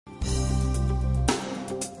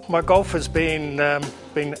My golf has been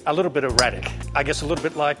a little bit erratic. I guess a little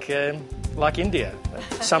bit like India.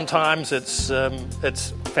 Sometimes it's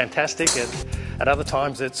fantastic, and at other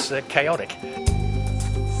times it's chaotic.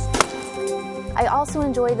 I also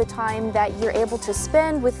enjoy the time that you're able to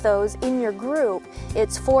spend with those in your group.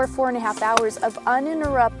 It's 4.5 hours of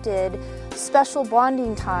uninterrupted, special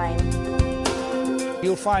bonding time.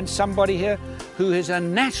 You'll find somebody here who is a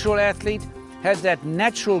natural athlete, has that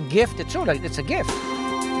natural gift. It's a gift.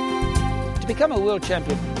 To become a world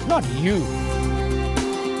champion, not you.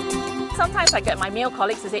 Sometimes I get my male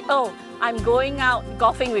colleagues to say, oh, I'm going out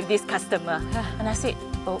golfing with this customer. And I say,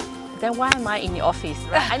 oh, then why am I in the office?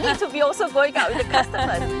 Right? I need to be also going out with the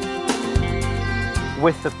customers.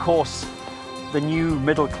 With, of course, the new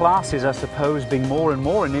middle classes, I suppose, being more and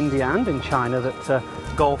more in India and in China, that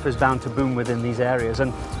golf is bound to boom within these areas,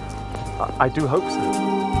 and I do hope so.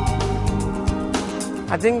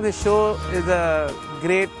 I think the show is a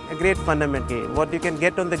great fundamental game. What you can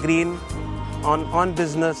get on the green, on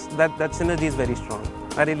business, that synergy is very strong.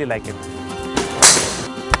 I really like it.